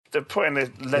they're putting the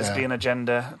lesbian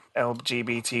agenda,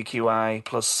 LGBTQI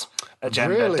plus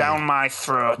agenda down my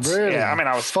throat. Really? Yeah, I mean,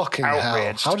 I was fucking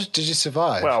outraged. Hell. How did you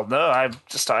survive? Well, no, I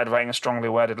just started writing a strongly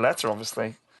worded letter,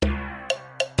 obviously.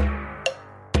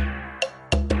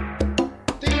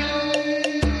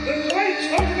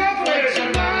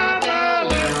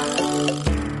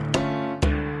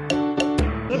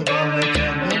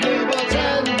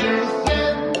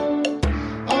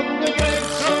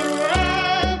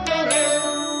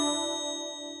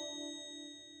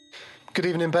 Good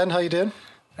evening, Ben. How you doing?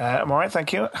 I'm all right,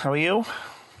 thank you. How are you?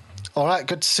 All right,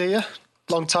 good to see you.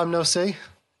 Long time no see.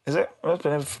 Is it? Well, it's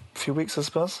been a few weeks, I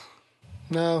suppose.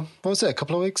 No, what was it, a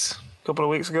couple of weeks? A couple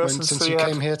of weeks ago. Since you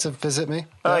came here to visit me?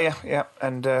 Oh, yeah.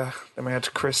 And then we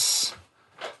had Chris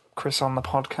on the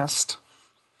podcast.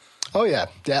 Oh, yeah.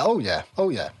 Oh, yeah.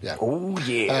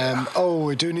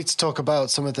 We do need to talk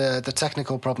about some of the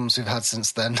technical problems we've had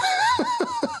since then.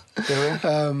 Do we?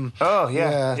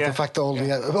 Yeah. The fact that all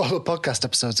the podcast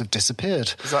episodes have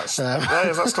disappeared. Is that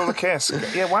still the case?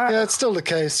 Yeah, why? Yeah, it's still the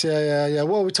case. Yeah.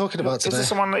 What are we talking about today? Is there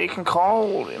someone that you can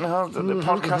call, the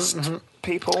podcast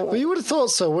people? Well, you would have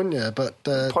thought so, wouldn't you? But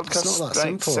podcast, it's not that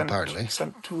simple, apparently.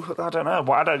 I don't know.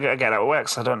 Well, I don't get how it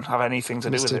works. I don't have anything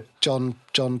to do with it. John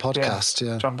Podcast,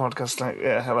 yeah. John Podcast,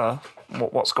 hello.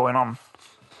 What's going on?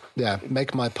 Yeah,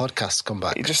 make my podcast come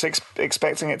back. You're just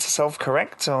expecting it to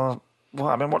self-correct, or... Well,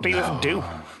 I mean, what do you even do?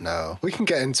 No, we can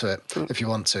get into it if you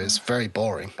want to. It's very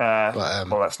boring. Well,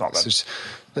 that's not that.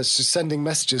 That's just sending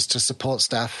messages to support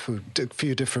staff who do a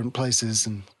few different places,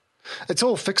 and it's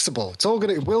all fixable.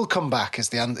 It will come back. Is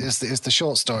the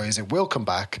short story? It will come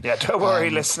back. Yeah, don't worry,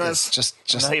 listeners. Just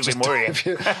you've been worrying.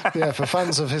 For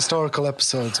fans of historical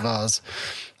episodes of ours,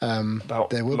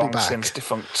 they will be back. Since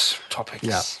defunct topics.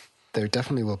 Yeah, they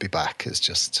definitely will be back. It's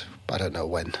just I don't know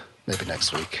when. Maybe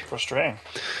next week. Frustrating.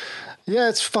 Yeah,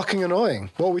 it's fucking annoying.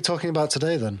 What are we talking about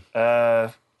today, then?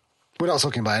 We're not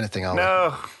talking about anything, are we?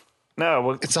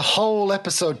 No. It's a whole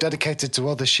episode dedicated to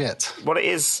other shit. What it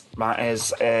is, Matt,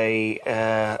 is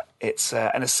an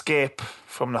escape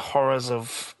from the horrors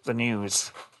of the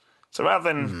news. So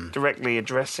rather than directly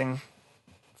addressing,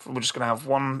 we're just going to have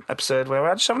one episode where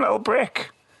we're just having a little break.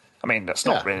 I mean, that's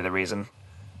not really the reason.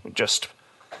 We're just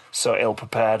so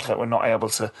ill-prepared that we're not able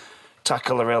to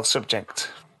tackle the real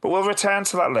subject. But we'll return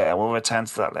to that later.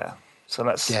 So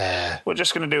we're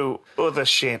just going to do other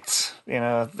shit,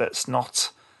 that's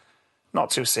not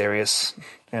too serious,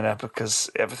 because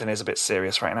everything is a bit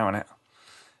serious right now, isn't it?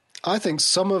 I think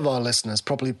some of our listeners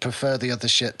probably prefer the other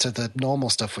shit to the normal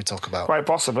stuff we talk about. Quite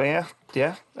possibly, yeah.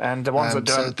 Yeah. And the ones that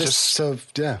don't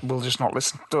we'll just not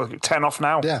listen. Turn off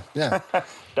now. Yeah. Yeah.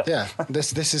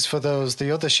 This is for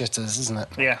the other shitters, isn't it?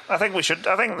 Yeah. I think this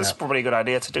is probably a good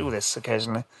idea to do this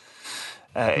occasionally.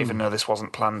 Even though this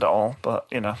wasn't planned at all, but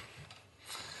there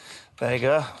you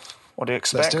go. What do you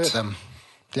expect? Let's do it then.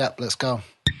 Yeah, let's go.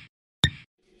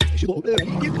 All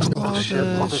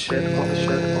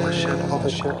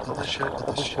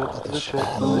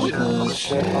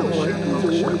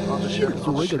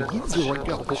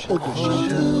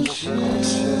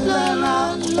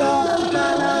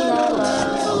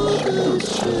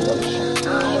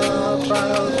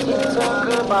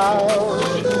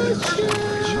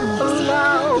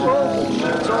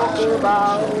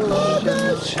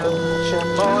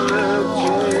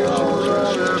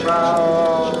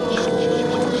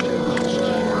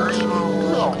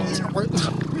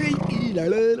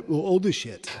the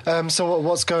shit. So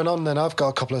what's going on then? I've got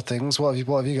a couple of things. What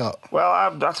have you got? Well, I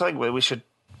think we should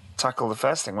tackle the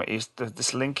first thing.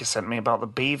 This link you sent me about the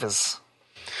beavers.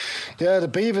 Yeah, the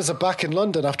beavers are back in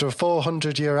London after a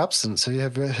 400-year absence. Have you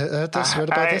ever read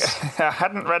about this? I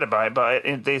hadn't read about it, but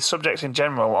the subject in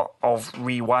general of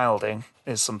rewilding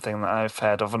is something that I've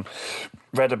heard of and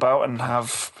read about and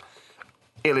have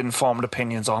ill-informed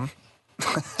opinions on.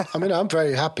 I mean, I'm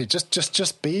very happy.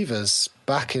 Just beavers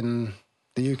back in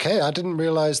the UK. I didn't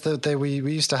realise that we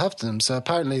used to have them. So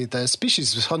apparently their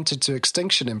species was hunted to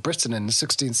extinction in Britain in the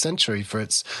 16th century for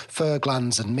its fur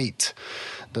glands and meat.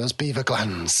 Those beaver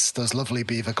glands, those lovely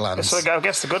beaver glands. So I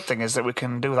guess the good thing is that we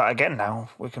can do that again now.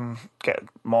 We can get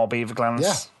more beaver glands.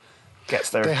 Yeah.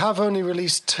 They have only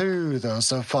released 2, though,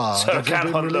 so far. So They've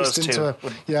been released into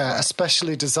a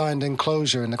specially designed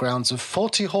enclosure in the grounds of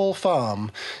Farty Hall Farm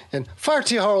in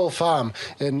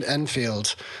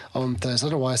Enfield on Thursday. I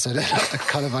don't know why I said it,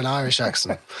 kind of an Irish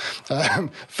accent.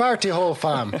 Farty Hall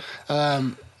Farm.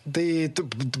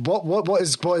 What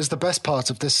is the best part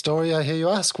of this story, I hear you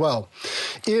ask? Well,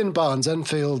 Ian Barnes,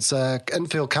 Enfield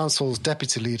Council's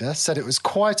deputy leader, said it was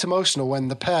quite emotional when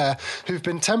the pair, who've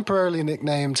been temporarily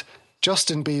nicknamed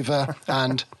Justin Beaver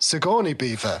and Sigourney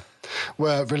Beaver,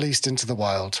 were released into the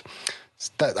wild.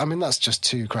 That's just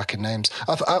two cracking names.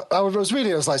 I was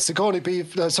reading, it was like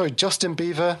Justin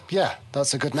Bieber. Yeah,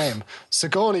 that's a good name.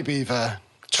 Sigourney Beaver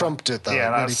trumped it, though.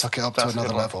 Yeah, really took it up to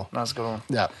another level. That's a good one.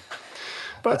 Yeah.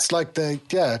 But it's like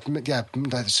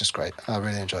that's just great. I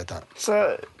really enjoyed that.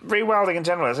 So, rewilding in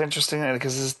general is interesting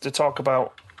because there's the talk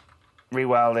about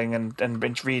rewilding and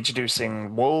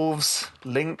reintroducing wolves,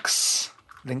 lynxes,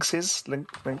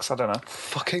 I don't know.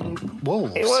 Fucking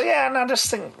wolves. Well, yeah, and I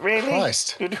just think, really?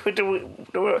 Christ. Do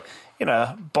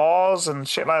boars and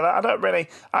shit like that.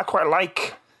 I quite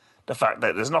like the fact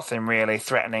that there's nothing really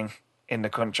threatening in the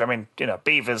country. I mean,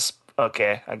 beavers,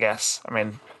 okay, I guess. I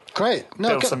mean... Great.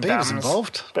 No, get the beavers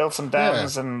involved. Build some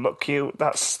dams and look cute.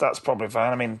 That's probably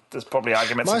fine. I mean, there's probably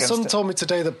arguments against it. My son told me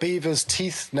today that beavers'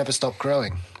 teeth never stop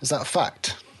growing. Is that a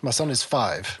fact? My son is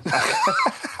 5.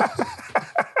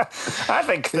 I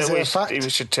think that we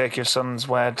should take your son's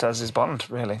word as his bond,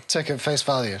 really. Take it at face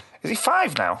value. Is he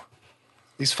 5 now?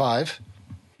 He's 5.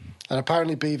 And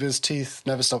apparently beavers' teeth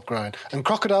never stop growing. And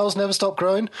crocodiles never stop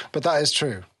growing, but that is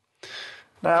true.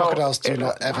 Now, crocodiles do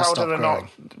not ever stop growing. How do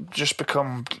they not just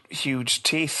become huge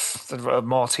teeth,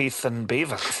 more teeth than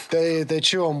beaver? They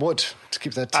chew on wood to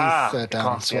keep their teeth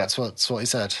down. That's what he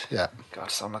said, yeah. God, I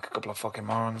sound like a couple of fucking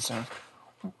morons there.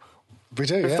 We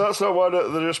do, If that's not why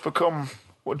they just become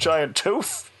a giant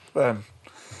tooth, then...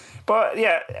 But,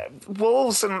 yeah,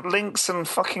 wolves and lynx and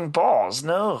fucking boars,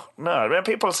 no. I mean,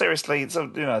 people seriously,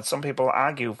 some people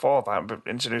argue for that, but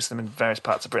introduce them in various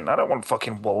parts of Britain. I don't want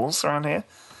fucking wolves around here.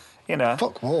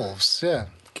 Fuck wolves, yeah.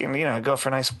 Go for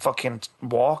a nice fucking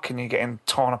walk and you're getting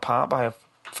torn apart by a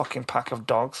fucking pack of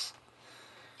dogs.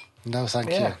 No,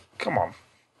 thank you. Come on.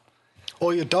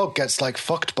 Or your dog gets,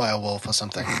 fucked by a wolf or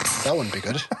something. That wouldn't be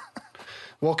good.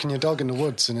 Walking your dog in the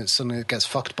woods and it gets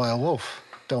fucked by a wolf.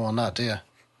 Don't want that, do you?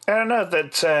 I don't know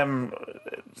that,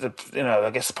 I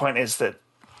guess the point is that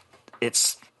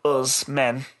it's us,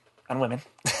 men and women.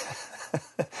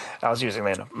 I was using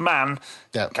man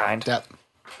kind. Yep.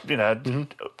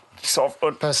 Sort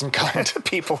of person kind,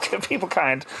 people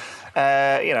kind,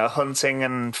 hunting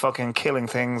and fucking killing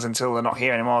things until they're not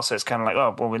here anymore. So it's kind of like,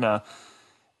 oh, well, we know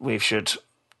we should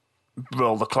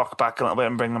roll the clock back a little bit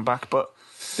and bring them back. But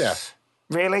yeah,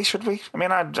 really, should we? I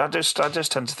mean, I just tend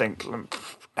to think,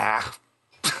 nah.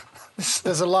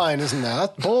 There's a line, isn't there?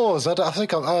 Boars. I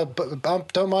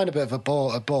don't mind a bit of a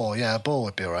boar. A boar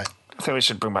would be all right. I think we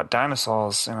should bring back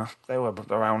dinosaurs. They were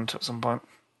around at some point.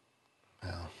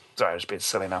 Yeah. Sorry, I'm just being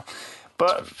silly now.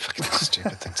 But fucking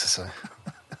stupid thing to say.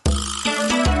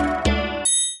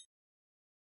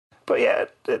 But yeah,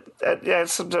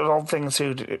 it's an odd thing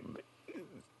to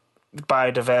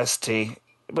biodiversity.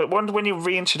 But when you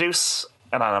reintroduce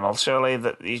an animal, surely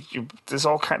that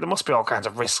there must be all kinds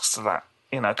of risks to that,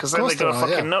 because then they go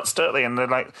fucking nuts, don't they? And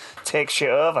they take shit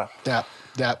over. Yeah.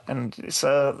 Yeah, and it's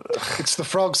the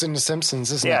frogs in The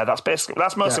Simpsons, isn't it? Yeah, that's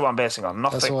mostly what I'm basing on.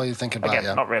 Nothing. That's what you're thinking about.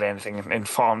 Again, not really anything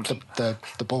informed. The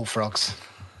bullfrogs.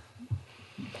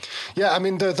 Yeah, I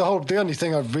mean the only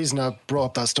reason I brought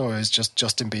up that story is just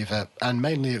Justin Bieber, and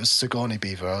mainly it was Sigourney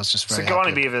Beaver. I was just very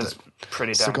Sigourney Beaver's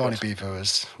pretty damn Sigourney good. Beaver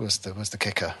was the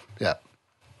kicker. Yeah.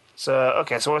 So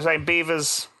we're saying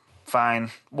beavers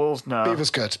fine, wolves no. Beaver's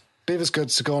good.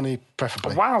 Sigourney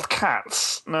preferably.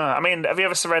 Wildcats? No. I mean, have you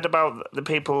ever read about the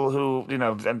people who,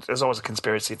 and there's always a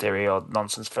conspiracy theory or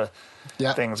nonsense for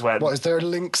things where... What, is there a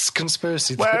Lynx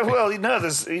conspiracy theory? Well,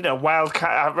 there's,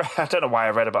 wildcat... I don't know why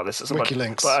I read about this at some point.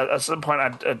 WikiLinks. But at some point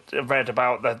I read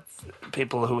about the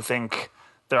people who think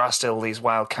there are still these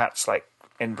wildcats,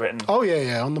 in Britain. Oh,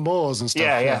 yeah, on the moors and stuff.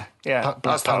 Yeah.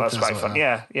 That's quite fun.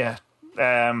 Yeah.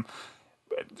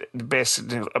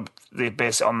 They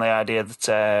base it on the idea that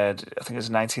I think it was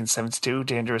 1972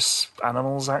 Dangerous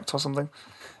Animals Act or something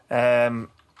that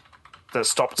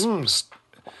stopped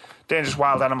Dangerous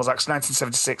Wild Animals Act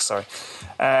 1976. Sorry,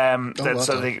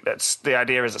 that's the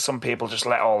idea is that some people just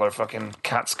let all their fucking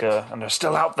cats go and they're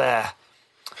still out there.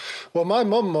 Well, my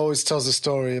mum always tells a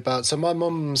story about... So my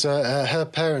mum's... her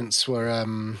parents were...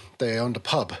 they owned a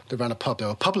pub. They ran a pub. They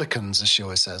were publicans, as she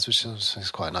always says, which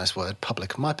is quite a nice word.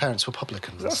 Public. My parents were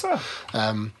publicans. That's that.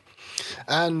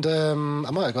 And I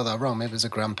might have got that wrong. Maybe it was her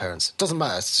grandparents. Doesn't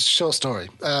matter. It's a short story.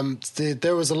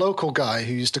 There was a local guy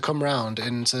who used to come round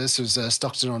so this was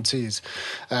Stockton-on-Tees.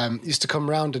 Used to come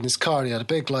round in his car and he had a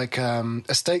big,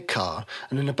 estate car.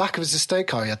 And in the back of his estate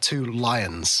car, he had 2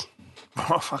 lions.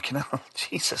 Oh, fucking hell.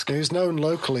 Jesus. He was known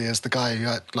locally as the guy who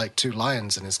had, 2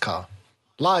 lions in his car.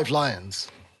 Live lions.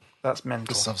 That's mental.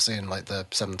 This is obviously in, the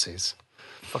 70s.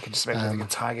 Fucking just make me think of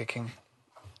Tiger King.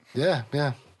 Yeah.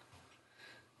 There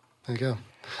you go.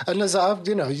 And as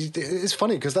it's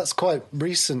funny because that's quite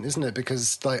recent, isn't it?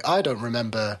 Because like I don't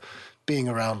remember being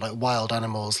around like wild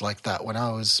animals like that when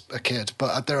I was a kid,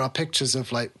 but there are pictures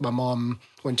of like my mom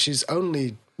when she's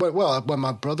only when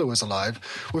my brother was alive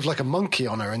with like a monkey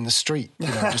on her in the street,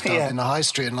 just out in the high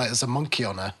street, and like there's a monkey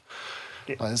on her.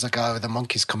 Like, there's a guy with the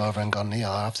monkeys come over and gone,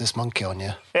 I have this monkey on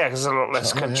you. Yeah, because there's a lot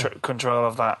less control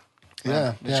of that.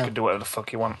 Yeah, you can do whatever the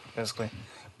fuck you want, basically.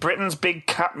 Britain's Big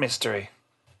Cat Mystery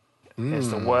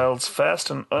is the world's first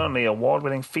and only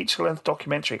award-winning feature-length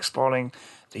documentary exploring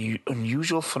the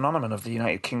unusual phenomenon of the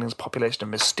United Kingdom's population of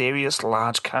mysterious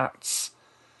large cats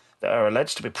that are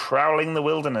alleged to be prowling the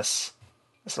wilderness.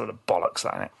 There's a lot of bollocks,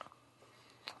 that, innit?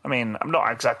 I mean, I'm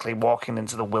not exactly walking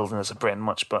into the wilderness of Britain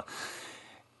much, but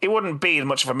it wouldn't be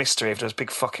much of a mystery if there was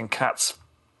big fucking cats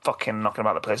fucking knocking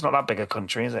about the place. Not that big a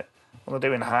country, is it? Well, they're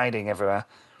doing hiding everywhere.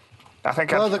 I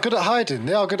think. Well, they're good at hiding.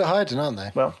 They are good at hiding, aren't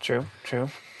they? Well, true.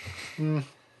 But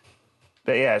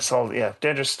yeah, it's all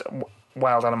Dangerous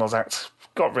Wild Animals Act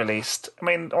got released. I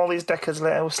mean, all these decades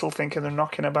later, we're still thinking they're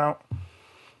knocking about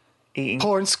eating.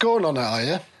 Pouring scorn on it, are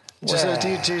you?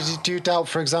 Do you doubt,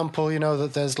 for example,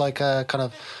 that there's like a kind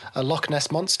of a Loch Ness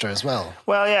monster as well?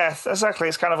 Well, yeah, exactly.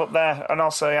 It's kind of up there. And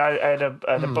also, I had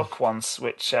a book once,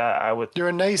 which I would. You're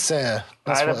a naysayer.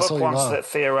 I had a book once that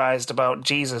theorised about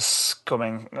Jesus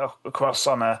coming across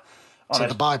on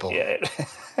the Bible. Yeah,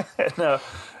 no.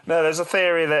 There's a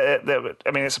theory that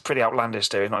I mean, it's a pretty outlandish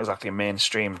theory, not exactly a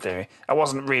mainstream theory. I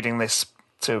wasn't reading this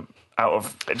out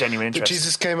of genuine interest. But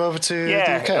Jesus came over to the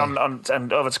UK?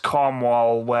 and over to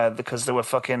Cornwall, because they were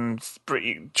fucking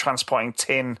transporting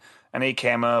tin, and he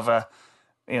came over,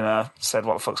 said,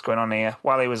 "What the fuck's going on here?"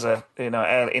 While he was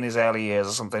in his early years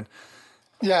or something.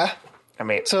 Yeah. I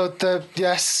mean, so the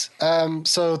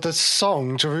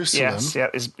song Jerusalem.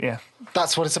 Yes,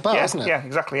 That's what it's about, isn't it? Yeah,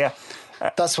 exactly. Yeah.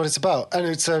 That's what it's about, and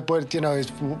it's that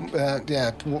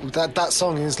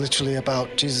song is literally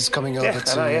about Jesus coming over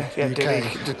to the UK,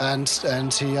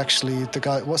 and he actually, the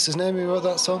guy, what's his name who wrote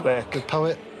that song? Blake. The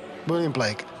poet William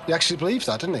Blake. He actually believed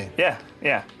that, didn't he? Yeah.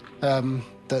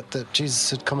 That Jesus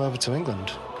had come over to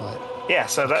England. Yeah,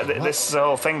 so this is the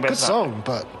whole thing. Good song,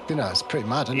 but it's pretty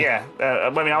mad, isn't it? Yeah, I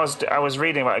mean, I was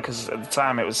reading about it because at the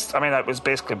time it was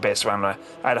basically based around I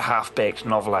had a half-baked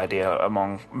novel idea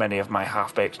among many of my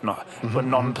half-baked but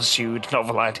non-pursued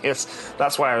novel ideas.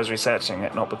 That's why I was researching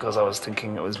it, not because I was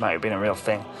thinking it might have been a real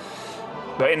thing.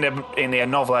 But in the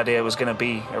novel idea, it was going to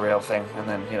be a real thing, and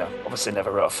then obviously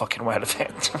never wrote a fucking word of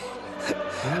it.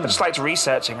 I just liked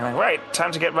researching and right,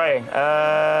 time to get writing.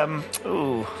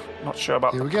 Not sure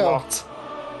about the plot.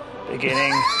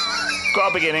 Beginning.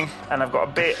 Got a beginning, and I've got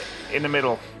a bit in the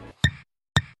middle.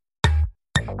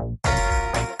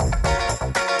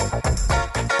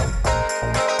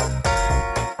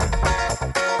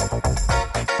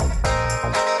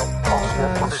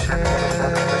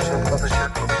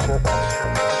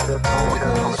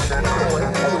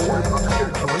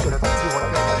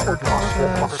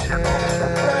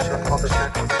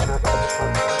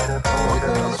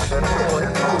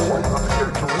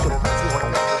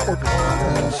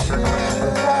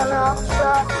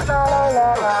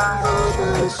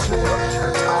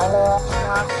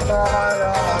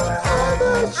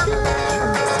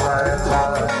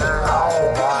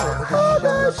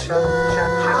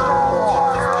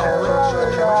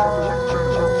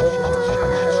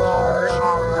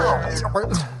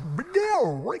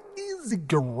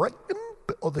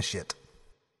 Other shit.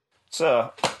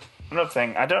 So, another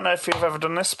thing, I don't know if you've ever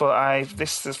done this, but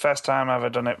this is the first time I've ever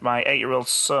done it. My 8-year-old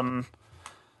son,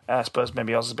 I suppose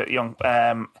maybe I was a bit young,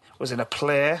 was in a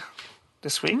play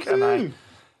this week, and I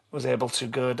was able to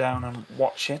go down and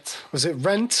watch it. Was it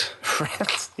Rent?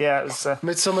 Yeah, it was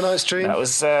Midsummer Night's Dream. That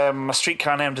was A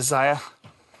Streetcar Named Desire.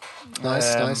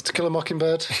 Nice. To Kill a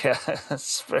Mockingbird. Yeah,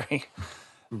 that's very.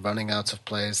 Running out of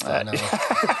plays there now.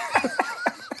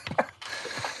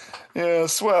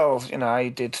 Yes, well, I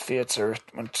did theatre,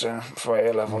 went for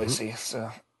A-level, you see,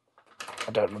 so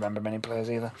I don't remember many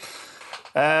plays either.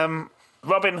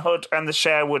 Robin Hood and the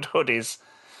Sherwood Hoodies.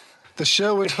 The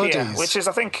Sherwood Hoodies? Yeah, which is,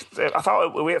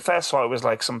 we at first thought it was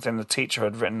like something the teacher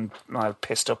had written and I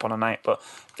pissed up on a night, but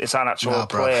it's an actual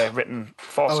play written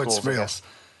for schools, it's real. I guess.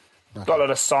 Okay. Got a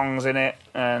lot of songs in it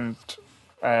and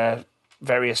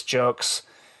various jokes.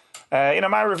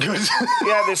 My review,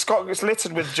 it's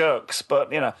littered with jokes,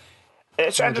 but,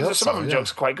 some of them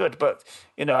jokes are quite good, but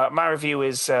my review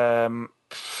is some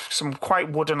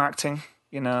quite wooden acting.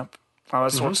 I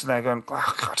was watching there going,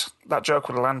 "Oh God, that joke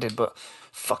would have landed, but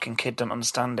fucking kid don't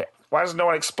understand it. Why does no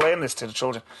one explain this to the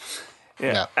children?"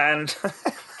 Yeah. And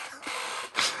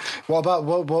What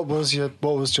was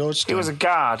George He doing? was a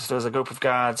guard. There was a group of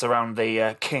guards around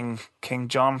the King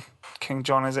John. King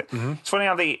John, is it? Mm-hmm. It's funny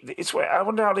how I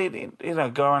wonder how they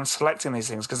go around selecting these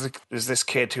things, because there's this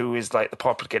kid who is like the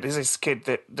popular kid. There's this kid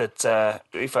that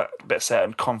with a bit of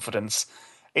certain confidence.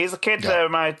 He's the kid that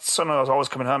my son was always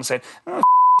coming home and saying, "Oh,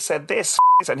 said this,"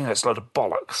 and it's a load of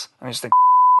bollocks. And I just think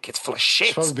it's full of shit.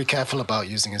 Should probably be careful about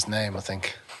using his name. I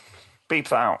think. Beep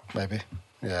that out. Maybe.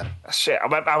 Yeah. Shit. I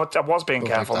was being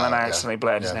careful, and then I accidentally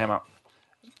blurred his Yeah. name out.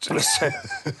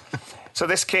 So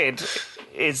this kid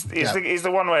is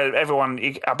the one where everyone.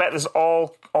 I bet there's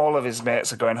all of his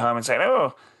mates are going home and saying,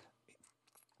 "Oh,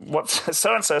 what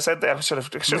so and so said that." I should have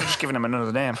just given him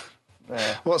another name.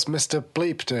 What's Mr.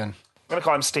 Bleep doing? I'm going to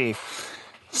call him Steve.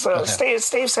 So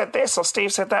Steve said this, or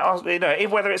Steve said that, or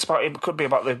whether it could be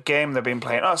about the game they've been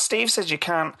playing. Oh, Steve says you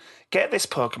can't get this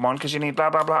Pokemon because you need blah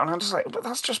blah blah, and I'm just like, but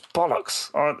that's just bollocks.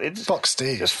 Or it's Fuck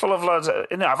Steve. just full of loads.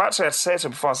 I've actually had to say to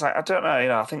him before. I was like, I don't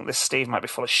know. I think this Steve might be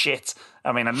full of shit.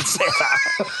 I mean, I didn't say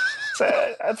that.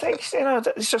 So I think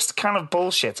it's just kind of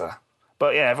bullshitter.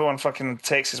 But yeah, everyone fucking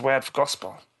takes his word for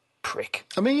gospel. Prick.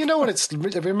 I mean,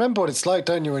 remember what it's like,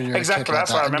 don't you, when you're exactly, a kid like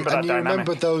that's why I remember that and you dynamic.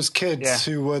 remember those kids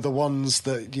who were the ones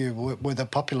that were the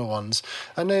popular ones,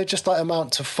 and they just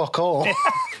amount to fuck all.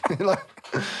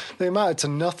 They amounted to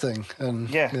nothing. And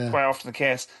quite often the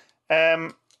case.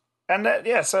 So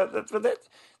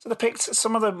they picked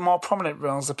some of the more prominent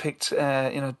roles. They picked,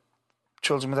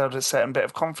 children without a certain bit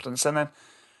of confidence, and then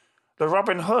the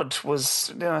Robin Hood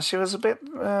was, she was a bit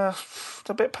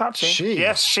patchy.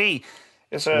 She.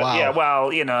 So, wow. Yeah, well,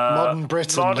 Modern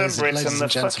Britain, ladies the and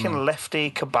fucking lefty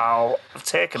cabal have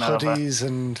taken over. Hoodies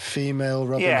and female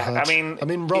Robin Hood. I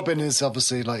mean, Robin is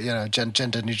obviously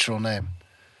gender neutral name.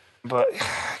 But,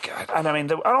 and I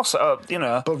mean, and also,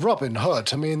 But Robin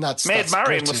Hood, I mean, that's Maid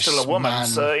Marian was British still a woman, man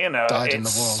so died in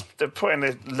the war. They're putting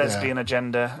the lesbian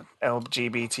agenda,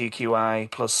 LGBTQI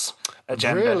plus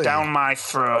agenda down my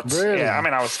throat. Really? Yeah, I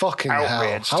mean, I was fucking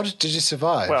outraged. Hell. How did you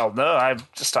survive? Well, no, I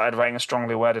just started writing a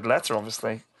strongly worded letter.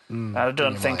 Obviously, I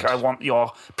don't think I want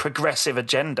your progressive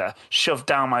agenda shoved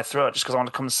down my throat just because I want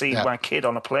to come see my kid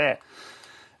on a play.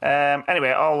 Anyway,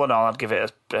 all in all, I'd give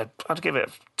it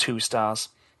 2 stars.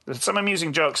 There's some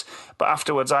amusing jokes, but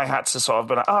afterwards I had to sort of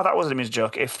be like, "Oh, that was an amusing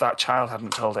joke." If that child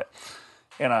hadn't told it,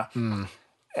 it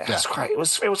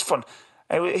was fun.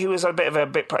 He was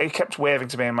he kept waving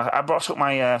to me, and I brought up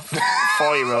my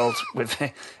 4-year-old with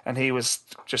me, and he was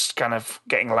just kind of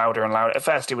getting louder and louder. At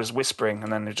first he was whispering,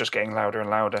 and then he was just getting louder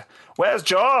and louder. "Where's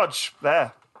George?"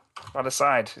 There, by the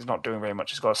side. He's not doing very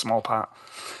much. He's got a small part.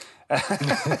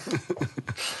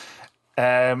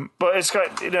 But it's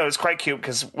quite cute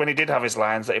because when he did have his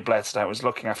lines that he blurted out, was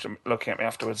looking at me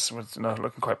afterwards, was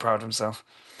looking quite proud of himself.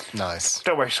 Nice.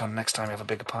 Don't worry, Sean. Next time you have a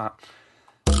bigger part.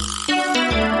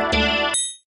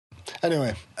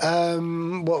 Anyway,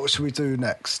 what should we do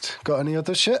next? Got any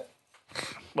other shit?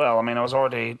 Well, I mean, I was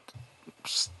already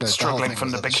The struggling whole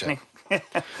from thing the was other beginning.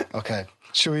 Okay.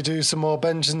 Should we do some more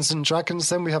Dungeons and Dragons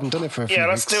then? We haven't done it for a few weeks.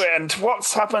 Let's do it. And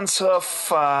what's happened so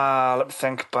far? Let me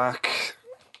think back.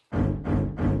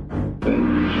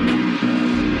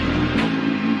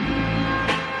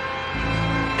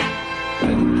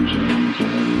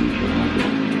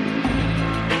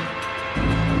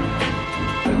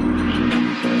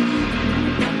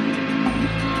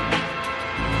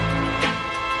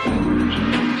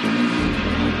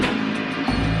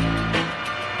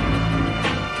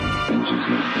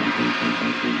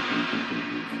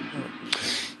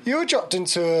 You were dropped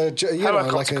into a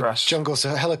crash. jungle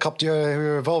helicopter. You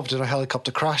were involved in a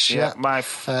helicopter crash. Yeah, one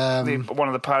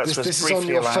of the pilots was this is briefly on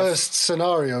your alive. first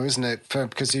scenario, isn't it?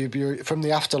 Because you're from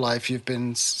the afterlife. You've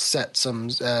been set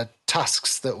some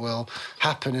tasks that will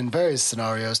happen in various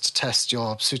scenarios to test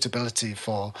your suitability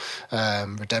for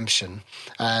redemption.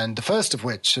 And the first of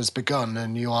which has begun,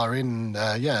 and you are in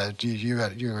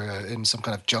you're in some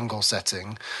kind of jungle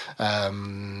setting,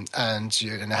 and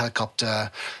you're in a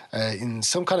helicopter in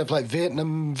some kind of like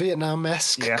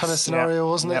Vietnam-esque kind of scenario,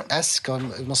 wasn't it? Esque. I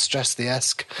must stress the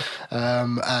esque.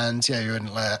 And you're in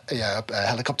a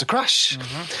helicopter crash.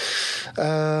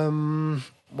 Mm-hmm.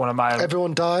 One of my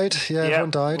everyone died. Everyone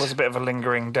died. It was a bit of a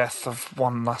lingering death of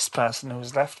one last person who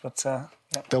was left, but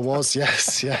there was,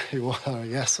 yes,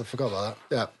 yes, I forgot about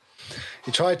that. Yeah,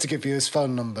 he tried to give you his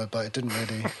phone number, but it didn't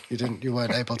really. You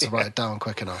weren't able to write it down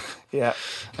quick enough. Yeah.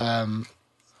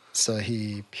 So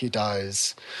he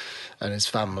dies, and his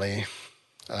family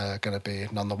are going to be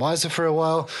none the wiser for a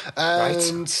while.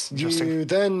 And you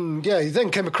then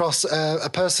came across a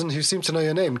person who seemed to know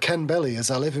your name, Ken Belly, as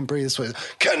I live and breathe.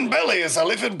 Ken Belly, as I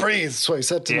live and breathe. That's what he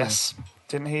said to me. Yes.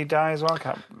 Didn't he die as well?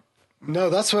 No,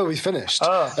 that's where we finished.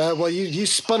 Well, you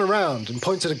spun around and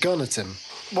pointed a gun at him.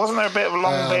 Wasn't there a bit of a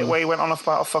long bit where he went on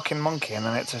about a fucking monkey, and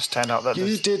then it just turned out that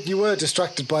You were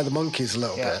distracted by the monkeys a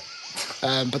little bit,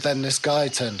 but then this guy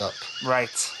turned up.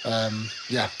 Right.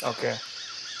 Yeah. Okay.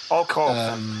 All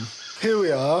caught. Here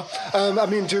we are. I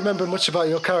mean, do you remember much about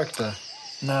your character?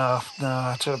 No.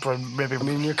 I should have probably maybe. I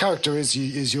mean, your character is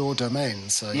your domain,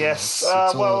 so Yes. you know,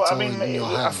 it's all I in your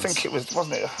I hands. think it was,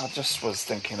 wasn't it? I just was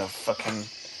thinking of fucking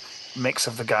mix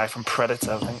of the guy from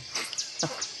Predator, I think.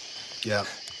 Yeah,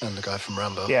 and the guy from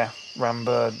Rambo. Yeah,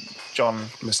 Rambo, John.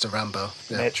 Mr. Rambo.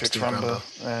 Yeah, Matrix Steve Rambo.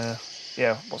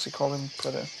 Yeah, what's he called him?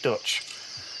 Predator?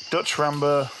 Dutch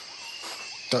Rambo.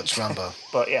 Dutch Rambo.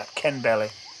 But yeah, Ken Belly.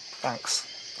 Thanks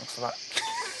for that.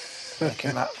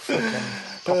 Making that fucking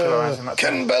popularising that.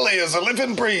 Ken Belly is a live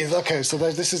and breathe. Okay, so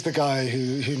this is the guy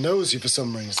who knows you for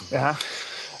some reason. Yeah.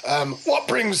 What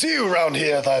brings you round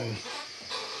here then?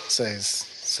 Says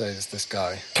this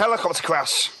guy. Helicopter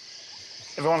crash.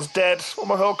 Everyone's dead. Well,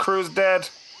 my whole crew's dead.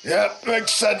 Yeah,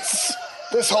 makes sense.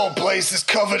 This whole place is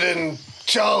covered in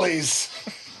Charlies.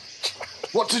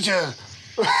 What did you...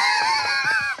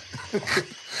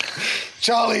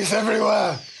 Charlies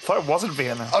everywhere. Thought it wasn't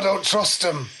Vienna. I don't trust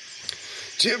them.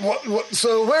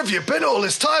 So where have you been all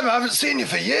this time? I haven't seen you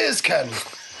for years, Ken.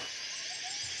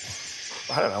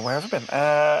 I don't know, where have I been?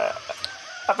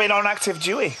 I've been on active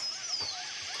duty.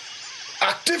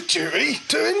 Active duty?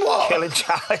 Doing what? Killing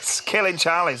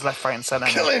Charlies left, right and centre.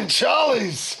 Killing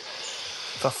Charlies.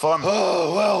 For fun.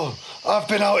 Oh, well, I've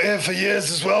been out here for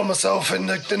years as well myself in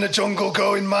the jungle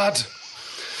going mad.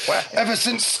 Where? Ever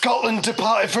since Scotland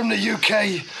departed from the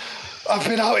UK, I've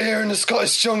been out here in the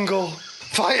Scottish jungle,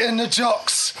 fighting the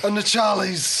Jocks and the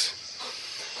Charlies,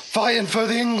 fighting for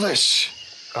the English.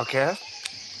 Okay.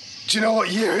 Do you know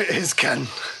what year it is, Ken?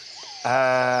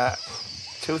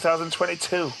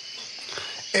 2022.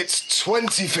 It's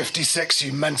 2056,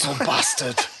 you mental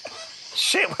bastard.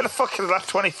 Shit, where the fuck is that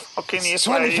 20 fucking years?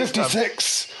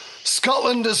 2056.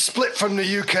 Scotland has split from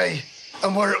the UK,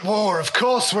 and we're at war. Of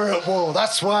course we're at war.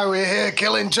 That's why we're here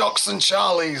killing Jocks and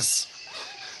Charlies.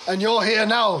 And you're here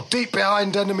now, deep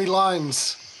behind enemy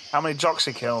lines. How many jocks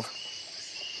you killed?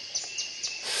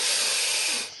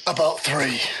 About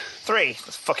 3. 3.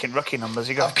 That's fucking rookie numbers.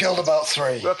 You got I've killed about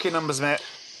 3. rookie numbers, mate.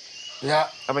 Yeah.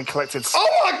 I've been collected. Oh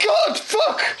my God!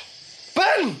 Fuck!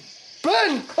 Ben!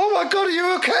 Oh my God, are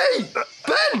you okay?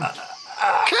 Ben!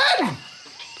 Ken!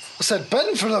 I said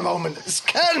Ben for the moment. It's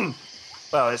Ken!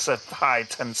 Well, it's a high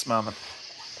tense moment.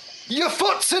 Your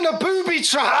foot's in a booby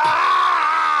trap!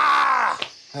 Ah!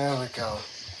 There we go.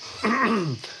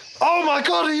 Oh my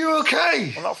God, are you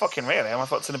okay? Well, not fucking really. My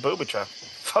foot's in a booby trap.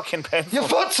 Fucking painful. Your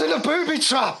foot's in a booby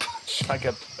trap! Like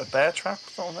a bear trap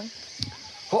sort of thing.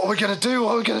 What are we gonna do?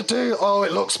 Oh,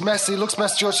 it looks messy.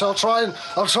 George. I'll try and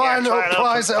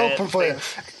prise it open for you.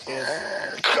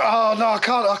 Oh no, I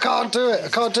can't do it.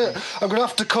 I'm gonna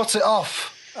have to cut it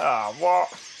off. Ah, what?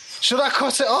 Should I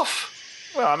cut it off?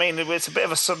 Well, I mean, it's a bit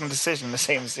of a sudden decision. It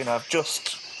seems, I've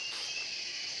just.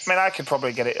 I mean, I could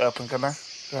probably get it open, couldn't I?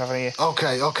 Do you have any?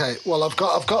 Okay. Well, I've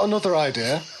got another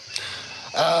idea.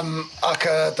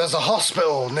 There's a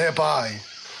hospital nearby.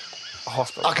 A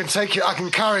hospital. I can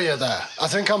carry you there. I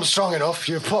think I'm strong enough.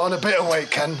 You've put on a bit of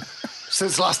weight, Ken,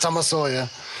 since last time I saw you.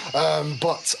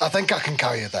 But I think I can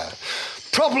carry you there.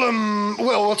 Problem...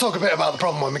 Well, we'll talk a bit about the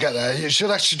problem when we get there. Do you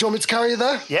want me to carry you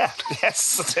there? Yeah.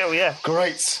 Yes, I do, yeah.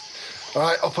 Great. All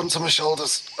right, up onto my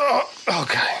shoulders. Oh,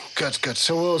 okay, good.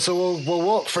 So we'll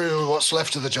walk through what's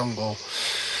left of the jungle.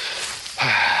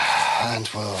 And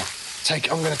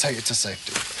I'm going to take you to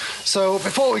safety. So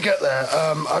before we get there,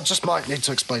 I just might need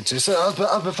to explain to you. So as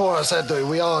before I said,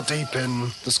 we are deep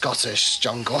in the Scottish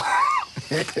jungle.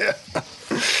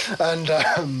 And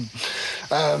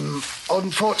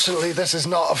unfortunately, this is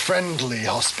not a friendly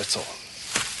hospital.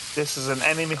 This is an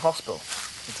enemy hospital.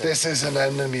 This is an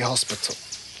enemy hospital.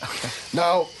 Okay.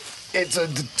 Now,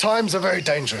 the times are very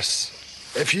dangerous.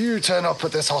 If you turn up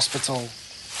at this hospital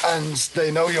and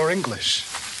they know you're English,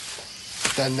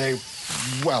 then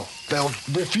they'll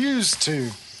refuse to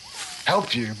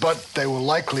help you, but they will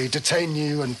likely detain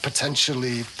you and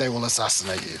potentially they will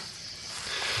assassinate you.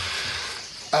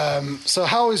 So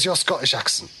how is your Scottish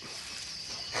accent?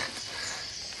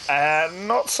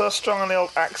 Not so strong on the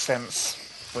old accents,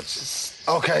 which is...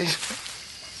 Okay.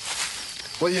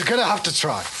 Well, you're going to have to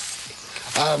try.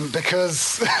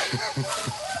 Because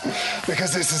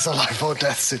this is a life or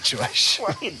death situation.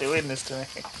 Why are you doing this to me?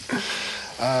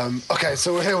 Okay,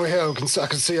 so we're here. I can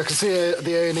see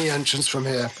the A&E entrance from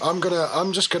here. You're gonna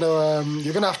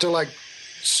have to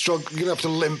you're gonna have to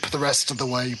limp the rest of the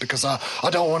way because I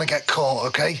don't want to get caught.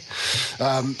 Okay,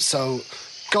 so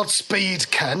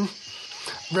Godspeed, Ken.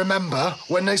 Remember,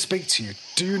 when they speak to you,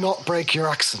 do not break your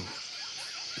accent.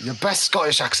 Your best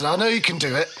Scottish accent. I know you can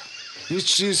do it. You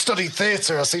studied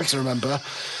theatre, I seem to remember.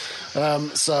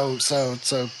 So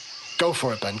go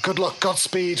for it, Ben. Good luck.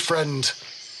 Godspeed, friend.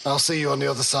 I'll see you on the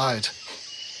other side.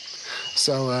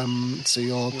 So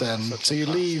you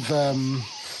leave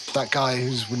that guy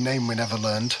whose name we never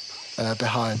learned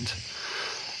behind,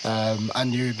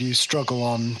 and you struggle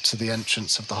on to the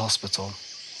entrance of the hospital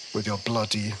with your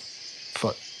bloody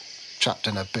foot trapped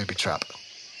in a booby trap.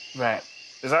 Right.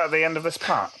 Is that at the end of this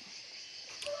part?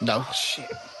 No. Oh,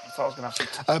 shit. I thought I was going to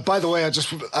have to... By the way, I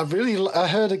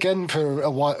heard again for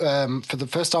a while, for the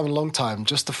first time in a long time,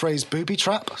 just the phrase booby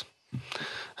trap.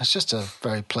 It's just a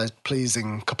very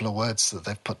pleasing couple of words that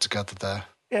they've put together there.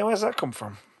 Yeah, where's that come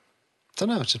from? I don't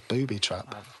know, it's just booby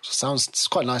trap. It's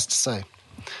quite nice to say.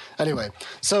 Anyway,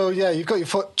 so yeah, you've got your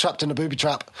foot trapped in a booby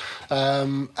trap,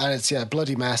 and it's a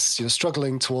bloody mess. You're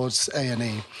struggling towards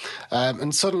A&E,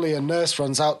 and suddenly a nurse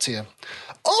runs out to you.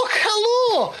 Oh,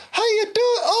 hello! How you doing?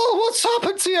 Oh, what's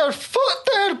happened to your foot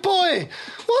there, boy?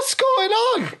 What's going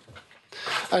on?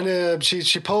 And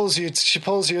she pulls you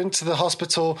into the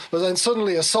hospital, but then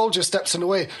suddenly a soldier steps in the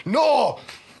way. No,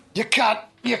 you can't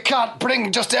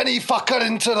bring just any fucker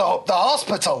into the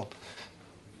hospital.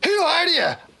 Who are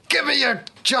you? Give me your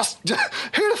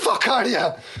who the fuck are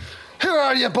you? Who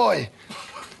are you, boy?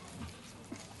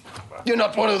 You're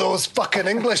not one of those fucking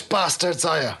English bastards,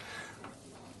 are you?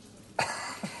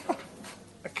 I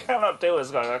cannot do a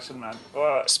Scottish accent, man.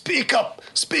 What? Speak up,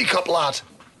 lad.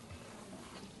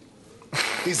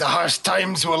 These are harsh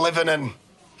times we're living in.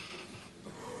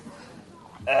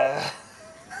 Why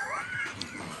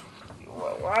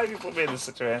do you put me in this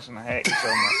situation? I hate you so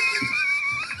much.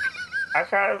 I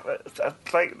can't...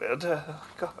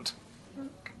 God.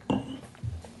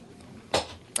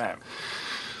 Right.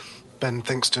 Ben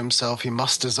thinks to himself, he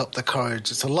musters up the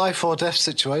courage. It's a life or death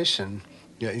situation,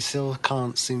 yet he still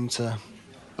can't seem to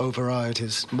override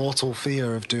his mortal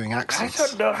fear of doing accents. I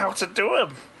don't know how to do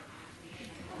them.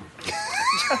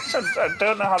 I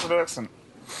don't know how to do accent.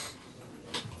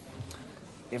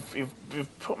 You've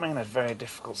put me in a very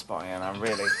difficult spot here, and I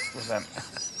really resent.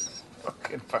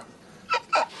 Fucking fuck.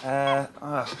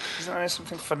 Isn't there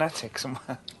something phonetic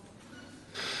somewhere?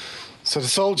 So the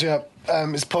soldier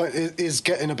is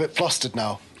getting a bit flustered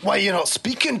now. Why are you not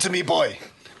speaking to me, boy?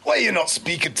 Why are you not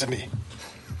speaking to me?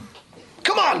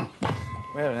 Come on!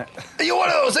 Wait a minute. Are you one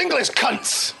of those English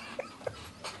cunts?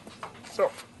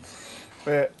 Stop.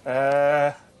 Wait,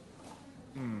 There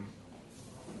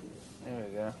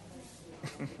we go.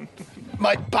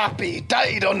 My pappy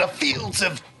died on the fields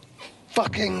of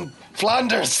fucking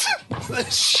Flanders.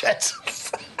 Shit.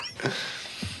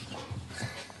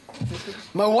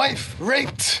 My wife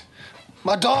raped.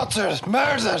 My daughter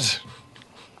murdered.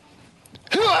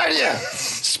 Who are you?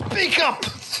 Speak up.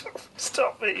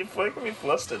 Stop it, you're making me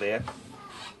flustered here.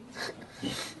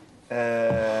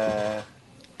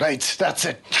 Right, that's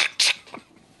it.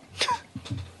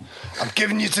 I'm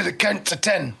giving you to the count to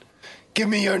 10. Give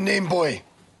me your name, boy.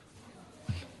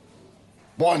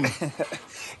 1.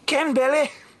 Ken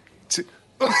Billy. 2.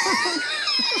 What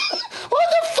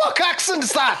the fuck accent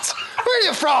is that? Where are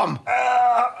you from?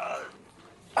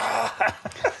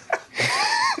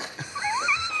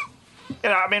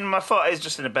 My foot is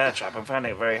just in a bear trap. I'm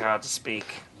finding it very hard to speak.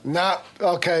 Nah,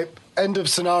 okay. End of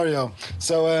scenario.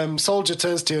 So, soldier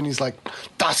turns to you and he's like,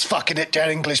 that's fucking it, you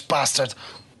English bastard.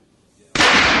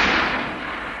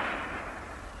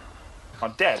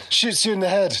 I'm dead. Shoots you in the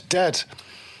head, dead.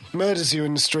 Murders you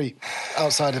in the street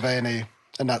outside of A&E,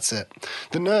 and that's it.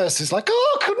 The nurse is like,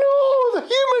 oh, no, the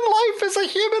human life is a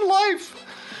human life.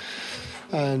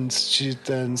 And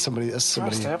somebody, I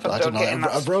don't know,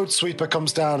 a road sweeper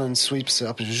comes down and sweeps it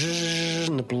up,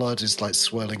 and the blood is like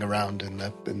swirling around in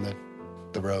the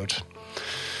road.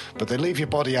 But they leave your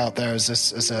body out there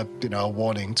as a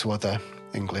warning to other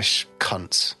English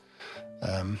cunts.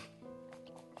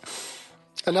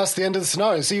 And that's the end of the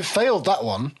scenario. So you failed that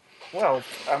one. Well,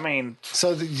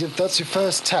 so that's your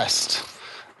first test.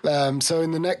 So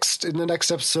in the next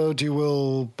episode, you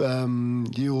will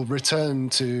return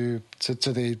to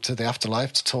the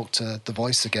afterlife to talk to the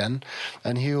voice again,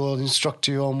 and he will instruct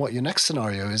you on what your next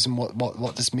scenario is and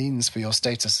what this means for your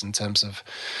status in terms of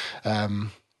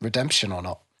redemption or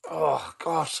not. Oh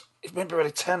God, it made me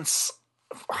really tense.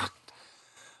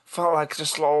 Felt like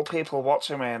just all people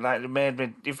watching me, like it made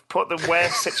me. You've put the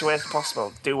worst situation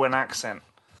possible. Do an accent.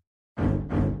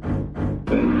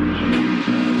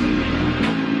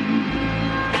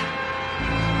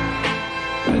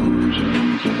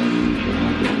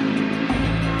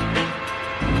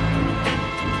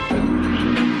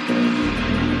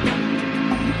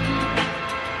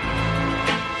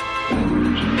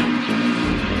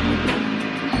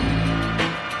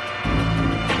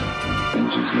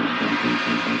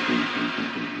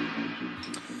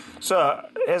 So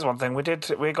here's one thing: we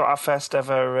got our first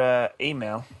ever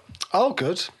email, Oh,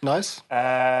 good. Nice.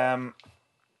 and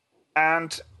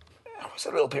it was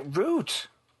a little bit rude.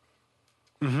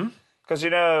 Because,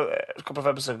 a couple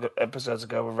of episodes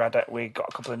ago, we got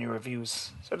a couple of new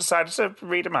reviews. So I decided to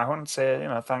read them out and say,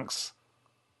 thanks.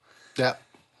 Yeah.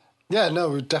 Yeah, no,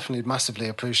 we definitely massively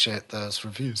appreciate those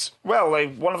reviews. Well,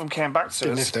 one of them came back to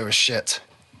Even us. if they were shit.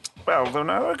 Well, they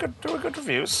were good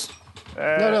reviews.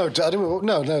 No,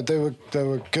 they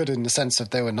were good in the sense of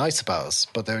they were nice about us,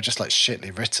 but they were just like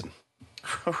shitly written.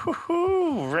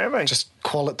 Really? Just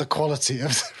the quality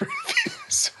of the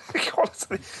reviews.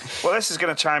 Well, this is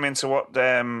going to chime into what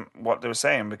they were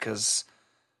saying, because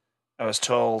I was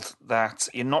told that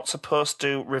you're not supposed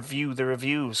to review the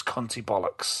reviews, cunty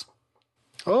bollocks.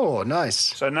 Oh,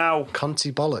 nice. So now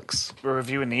Cunty bollocks. we're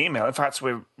reviewing the email. In fact,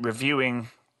 we're reviewing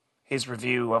his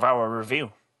review of our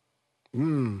review.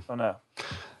 Oh no,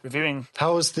 reviewing.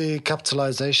 How was the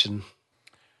capitalization?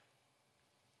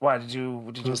 Why did you?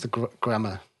 What was the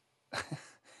grammar?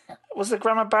 Was the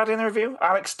grammar bad in the review?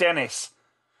 Alex Dennis.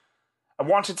 I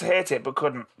wanted to hate it, but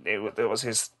couldn't. It was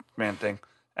his main thing.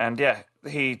 And yeah,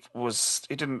 he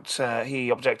objected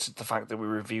to the fact that we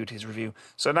reviewed his review.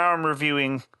 So now I'm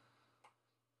reviewing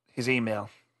his email.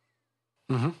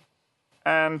 Mm-hmm.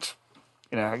 And,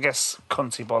 I guess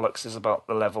cunty bollocks is about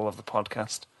the level of the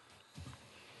podcast.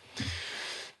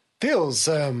 Feels,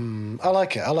 I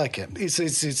like it.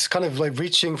 It's kind of like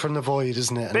reaching from the void,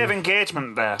 isn't it? Bit of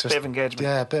engagement there. Just, bit of engagement.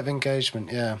 Yeah, bit of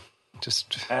engagement, yeah.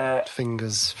 Just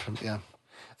fingers from, yeah.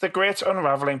 The Great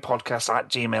Unraveling Podcast at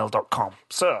gmail.com.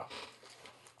 So,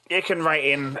 you can write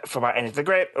in for about anything. The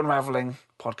Great Unraveling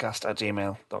Podcast at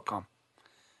gmail.com.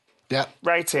 Yeah.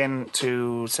 Write in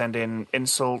to send in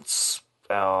insults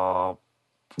or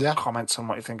comments on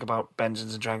what you think about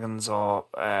Dungeons and Dragons, or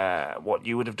what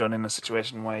you would have done in a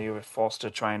situation where you were forced to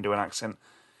try and do an accent.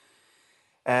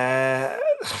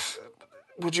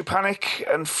 Would you panic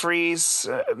and freeze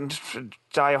and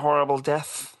die a horrible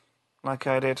death like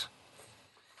I did?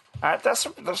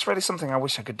 That's really something I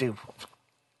wish I could do.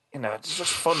 It's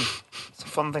just fun. It's a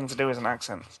fun thing to do as an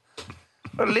accent.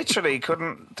 I literally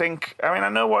couldn't think. I mean, I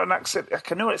know what an accent.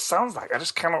 I know what it sounds like. I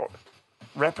just cannot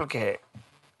replicate it.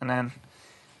 And then,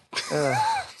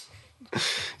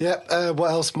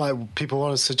 what else might people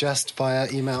want to suggest via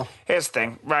email? Here's the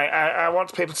thing, right? I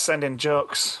want people to send in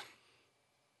jokes.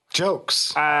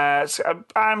 Jokes. So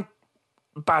I'm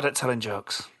bad at telling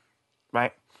jokes,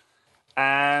 right?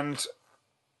 And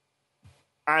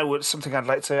something I'd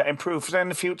like to improve. So in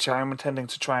the future, I'm intending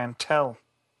to try and tell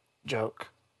joke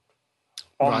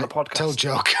on the podcast. Tell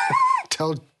joke.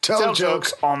 tell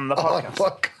jokes on the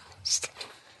podcast.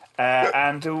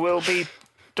 And it will be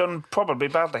done probably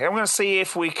badly. I'm going to see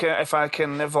if I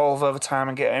can evolve over time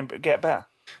and get better.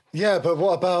 Yeah, but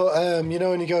what about when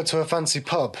you go to a fancy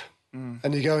pub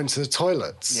and you go into the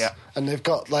toilets, and they've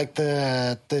got like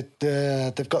they've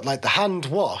got like the hand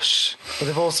wash, but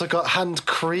they've also got hand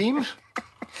cream.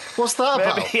 What's that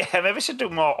about? Maybe I should do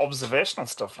more observational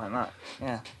stuff like that.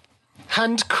 Yeah.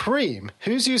 Hand cream?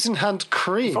 Who's using hand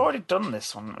cream? I've already done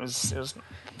this one. It was.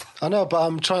 I know, but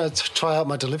I'm trying to try out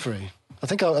my delivery. I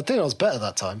think I was better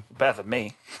that time. Better than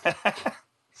me.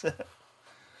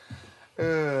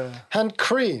 Hand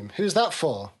cream? Who's that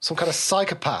for? Some kind of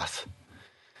psychopath.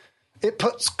 It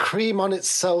puts cream on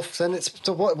itself, then it's...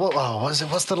 what is it?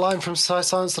 What's the line from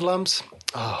Silence of the Lambs?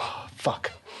 Oh,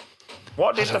 fuck.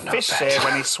 What did the fish say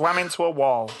when he swam into a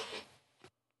wall?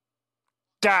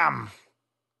 Damn!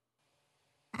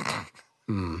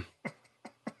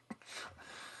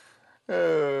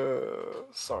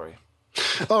 Sorry.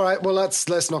 All right, well,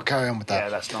 let's not carry on with that.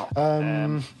 Yeah, let's not.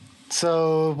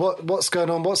 So what's going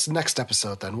on? What's the next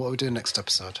episode then? What are we doing next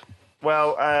episode?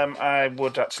 Well, I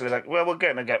would actually like. Well, we're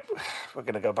going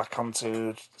to go back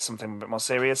onto something a bit more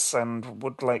serious, and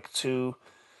would like to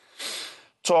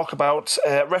talk about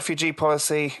refugee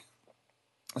policy.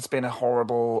 It's been a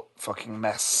horrible fucking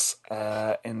mess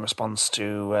in response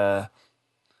to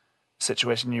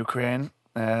situation in Ukraine,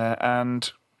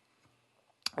 and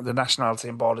the Nationality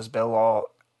and Borders Bill, or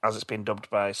as it's been dubbed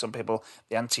by some people,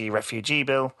 the Anti-Refugee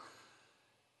Bill,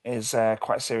 is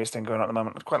quite a serious thing going on at the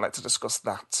moment. I'd quite like to discuss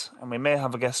that. And we may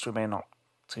have a guest, we may not,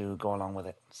 to go along with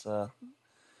it. So,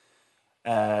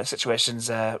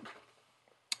 situation's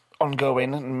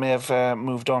ongoing and may have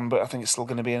moved on, but I think it's still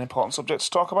going to be an important subject to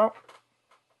talk about.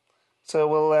 So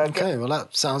we'll... well,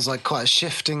 that sounds like quite a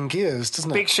shift in gears,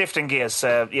 doesn't it? Big shift in gears.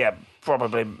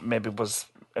 Probably maybe was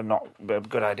not a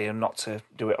good idea not to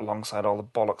do it alongside all the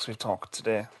bollocks we've talked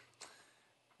today.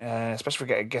 Especially if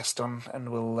we get a guest on, and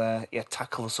we'll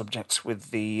tackle the subject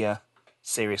with the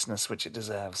seriousness which it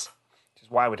deserves, which is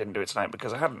why we didn't do it tonight,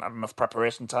 because I hadn't had enough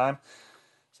preparation time.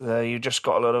 So you just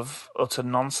got a lot of utter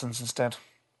nonsense instead.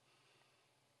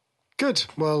 Good.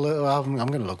 Well, I'm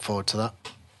going to look forward to that.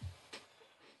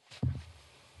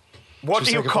 What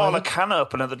do you call a can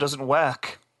opener that doesn't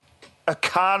work? A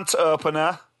can't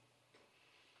opener.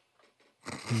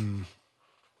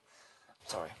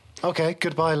 Sorry. Okay,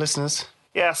 goodbye, listeners.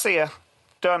 Yeah, see ya.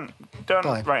 Don't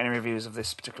Bye. write any reviews of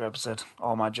this particular episode,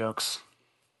 all my jokes.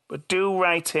 But do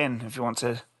write in if you want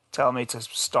to tell me to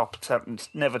stop,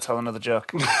 never tell another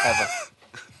joke, ever.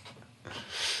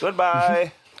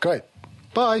 Goodbye. Great.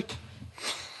 Bye.